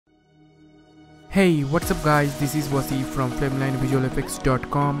Hey, what's up guys, this is Wasi from Flimlion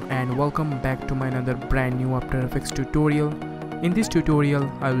VisualFX.com and welcome back to my another brand new After Effects tutorial. In this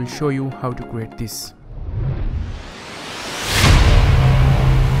tutorial, I will show you how to create this.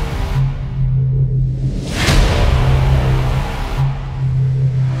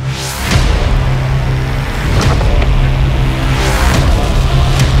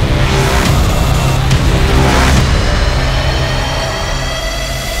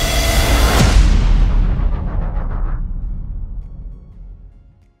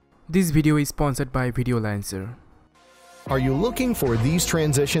 This video is sponsored by VideoLancer. Are you looking for these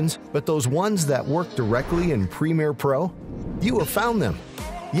transitions, but those ones that work directly in Premiere Pro? You have found them.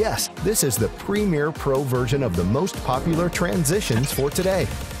 Yes, this is the Premiere Pro version of the most popular transitions for today.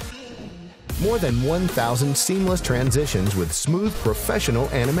 More than 1,000 seamless transitions with smooth professional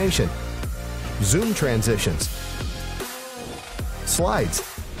animation. Zoom transitions. Slides.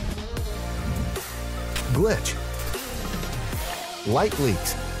 Glitch. Light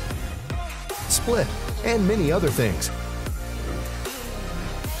leaks. Split, and many other things.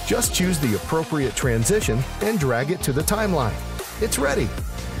 Just choose the appropriate transition and drag it to the timeline. It's ready.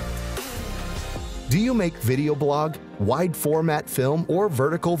 Do you make video blog, wide format film, or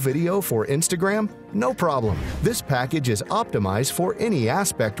vertical video for Instagram? No problem. This package is optimized for any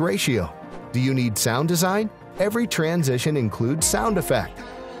aspect ratio. Do you need sound design? Every transition includes sound effect.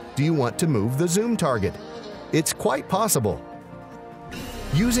 Do you want to move the zoom target? It's quite possible.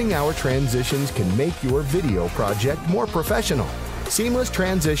 Using our transitions can make your video project more professional. Seamless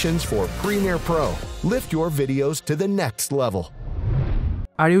transitions for Premiere Pro. Lift your videos to the next level.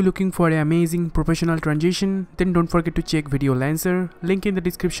 Are you looking for an amazing professional transition? Then don't forget to check VideoLancer. Link in the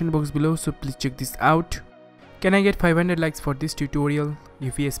description box below, so please check this out. Can I get 500 likes for this tutorial?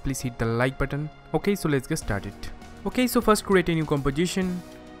 If yes, please hit the like button. Okay, so let's get started. Okay, so first create a new composition.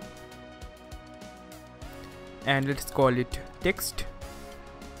 And let's call it text.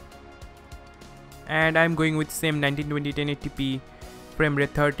 And I'm going with same 1920 1080p, frame rate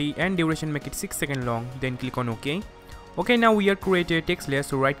 30 and duration make it 6 seconds long, then click on OK. Okay, now we are create a text layer,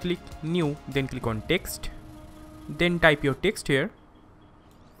 so right click new, then click on text, then type your text here.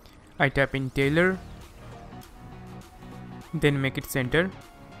 I type in Taylor, then make it center,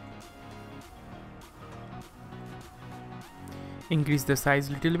 increase the size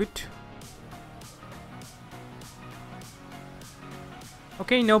a little bit.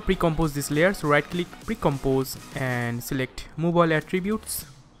 Okay, now pre-compose this layer, so right click pre-compose and select move all attributes,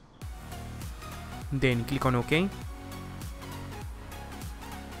 then click on OK.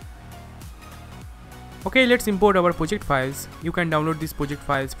 Okay, let's import our project files. You can download these project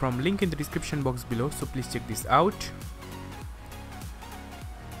files from link in the description box below, so please check this out.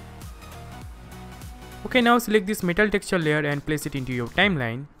 Okay, now select this metal texture layer and place it into your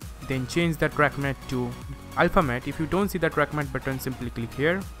timeline, then change the track matte to alpha matte. If you don't see the track matte button, simply click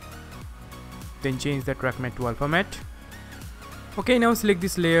here, then change the track matte to alpha matte. Okay, now select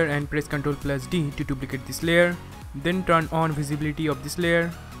this layer and press Ctrl+D to duplicate this layer, then turn on visibility of this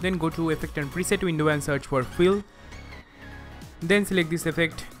layer, then go to effect and preset window and search for fill, then select this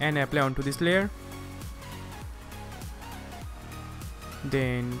effect and apply onto this layer,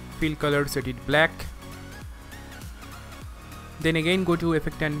 then fill color, set it black. Then again go to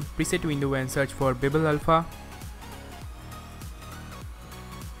effect and preset window and search for bevel alpha.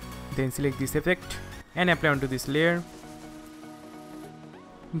 Then select this effect and apply onto this layer.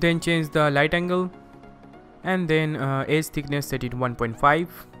 Then change the light angle and then edge thickness set it 1.5.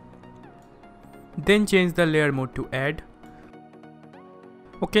 Then change the layer mode to add.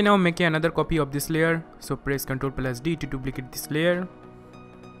 Okay, now make another copy of this layer. So press Ctrl+D to duplicate this layer.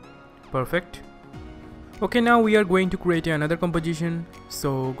 Perfect. Okay, now we are going to create another composition,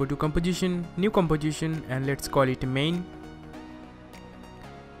 so go to composition, new composition, and let's call it main.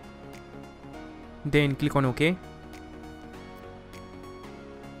 Then click on OK.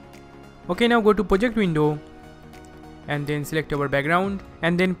 Okay, now go to project window and then select our background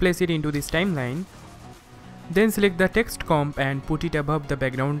and then place it into this timeline. Then select the text comp and put it above the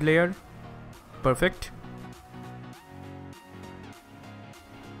background layer. Perfect.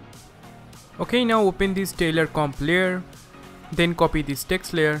 Okay, now open this Taylor comp layer, then copy this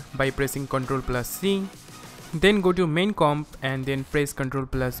text layer by pressing Ctrl+C, then go to main comp and then press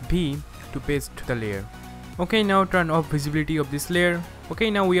Ctrl+V to paste the layer. Okay, now turn off visibility of this layer. Okay,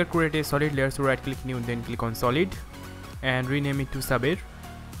 now we are create a solid layer, so right click new, then click on solid and rename it to SABER.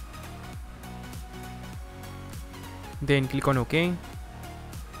 Then click on OK.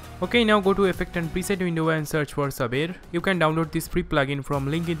 Okay, now go to effect and preset window and search for SABER. You can download this free plugin from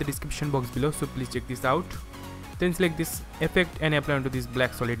link in the description box below, so please check this out. Then select this effect and apply onto this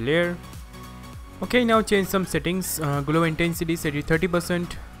black solid layer. Okay, now change some settings. Glow intensity set it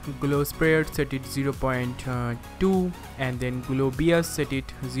 30%, glow spread set it 0.2, and then glow bias set it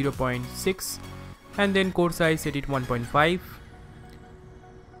 0.6, and then core size set it 1.5.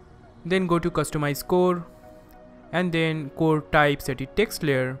 Then go to customize core, and then core type set it text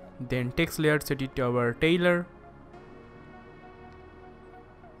layer, then text layer set it our tailor,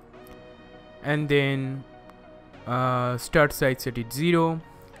 and then start size set it 0,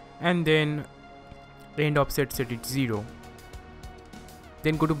 and then end offset set it 0.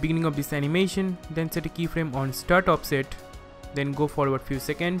 Then go to beginning of this animation, then set a keyframe on start offset, then go forward few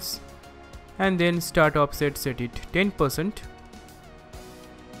seconds, and then start offset set it 10%.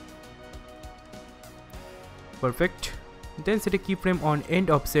 Perfect. Then set a keyframe on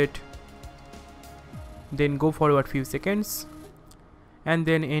end offset, then go forward few seconds, and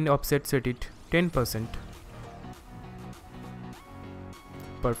then end offset set it 10%.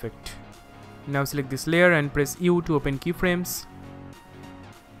 Perfect. Now select this layer and press U to open keyframes.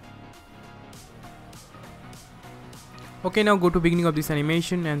 Okay, now go to beginning of this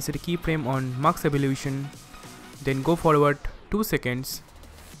animation and set a keyframe on max evolution, then go forward 2 seconds,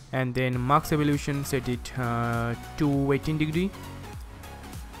 and then max evolution set it to 18 degree.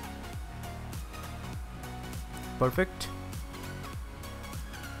 Perfect.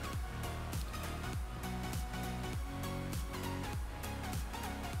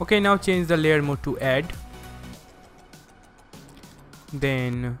 Okay, now change the layer mode to add,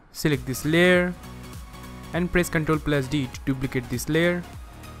 then select this layer and press Ctrl+D to duplicate this layer.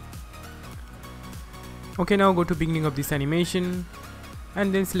 Okay, now go to beginning of this animation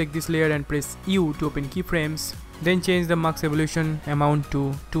and then select this layer and press U to open keyframes, then change the max evolution amount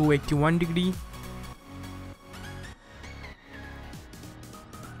to 281 degree,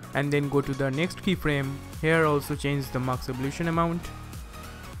 and then go to the next keyframe. Here also change the max evolution amount.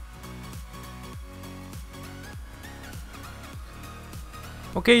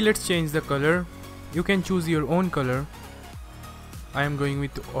 Okay, let's change the color. You can choose your own color. I am going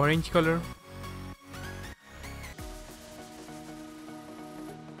with orange color.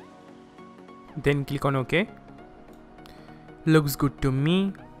 Then click on OK. Looks good to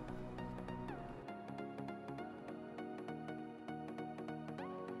me.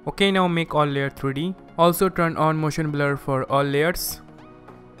 Okay, now make all layer 3D. Also turn on motion blur for all layers.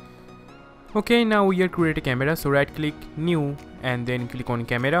 Okay, now we are create a camera, so right click, new, and then click on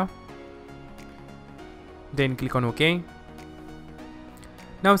camera. Then click on OK.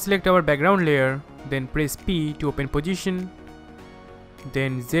 Now select our background layer, then press P to open position,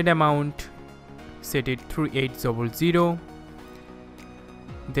 then Z amount, set it 3800,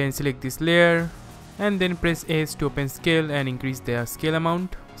 then select this layer and then press S to open scale and increase the scale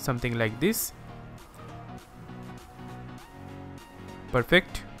amount, something like this.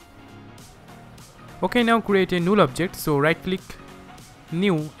 Perfect. Okay, now create a null object, so right click,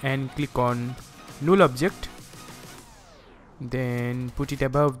 new, and click on null object, then put it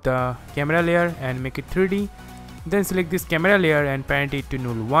above the camera layer and make it 3D. Then select this camera layer and parent it to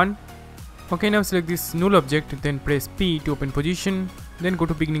null 1. Okay, now select this null object, then press P to open position, then go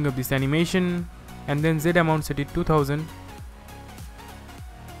to beginning of this animation and then Z amount set it 2000.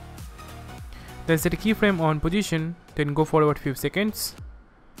 Then set a keyframe on position, then go forward few seconds,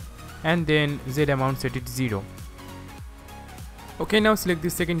 and then Z amount set it 0. Okay, now select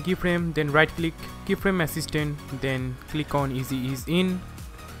this second keyframe, then right click, keyframe assistant, then click on easy ease in,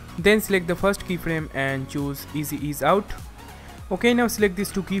 then select the first keyframe and choose easy ease out. Okay, now select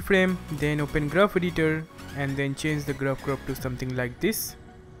these two keyframe, then open graph editor and then change the graph crop to something like this.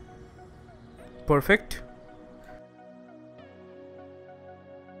 Perfect.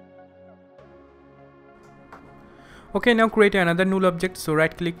 Okay, now create another null object, so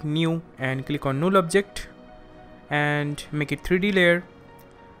right click, new, and click on null object and make it 3D layer,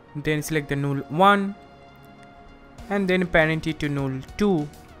 then select the null 1 and then parent it to null 2,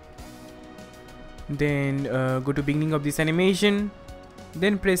 then go to beginning of this animation,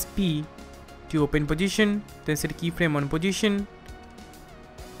 then press P to open position, then set keyframe on position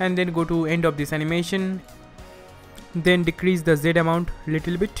and then go to end of this animation, then decrease the Z amount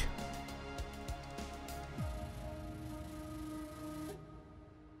little bit.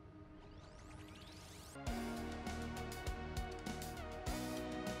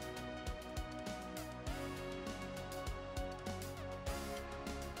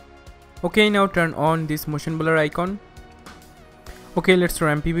 Okay, now turn on this motion blur icon. Okay, let's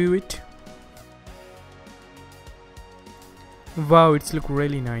ramp view it. Wow, it's look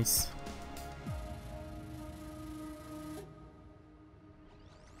really nice.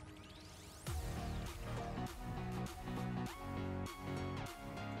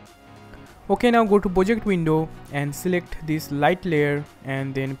 Okay, now go to project window and select this light layer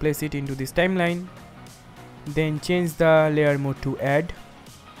and then place it into this timeline. Then change the layer mode to add.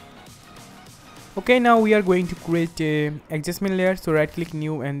 Okay, now we are going to create a adjustment layer, so right click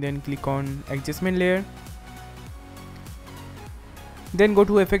new and then click on adjustment layer. Then go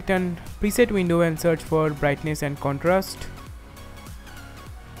to effect and preset window and search for brightness and contrast.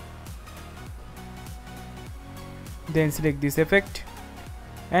 Then select this effect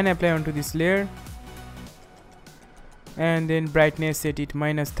and apply onto this layer, and then brightness set it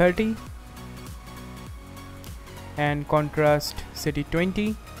 -30 and contrast set it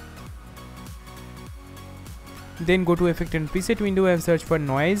 20. Then go to effect and preset window and search for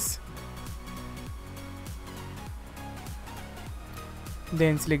noise.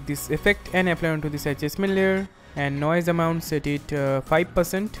 Then select this effect and apply onto this adjustment layer, and noise amount set it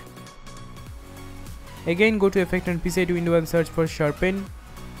 5%. Again go to effect and preset window and search for sharpen.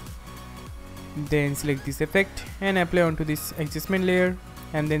 Then select this effect and apply onto this adjustment layer,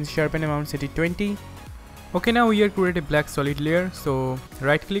 and then sharpen amount set it 20. Okay, now here create a black solid layer, so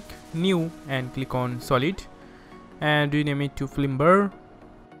right click new and click on solid and rename it to Flimlion.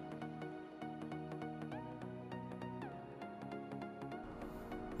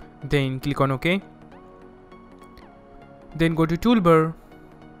 Then click on OK. Then go to toolbar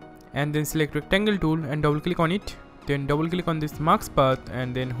and then select rectangle tool and double click on it. Then double click on this mask path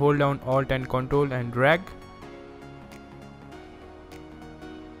and then hold down Alt and Control and drag.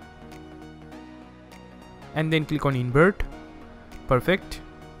 And then click on invert. Perfect.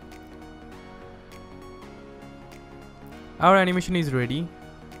 Our animation is ready.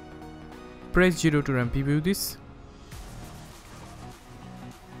 Press 0 to run preview this.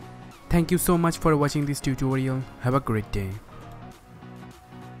 Thank you so much for watching this tutorial. Have a great day.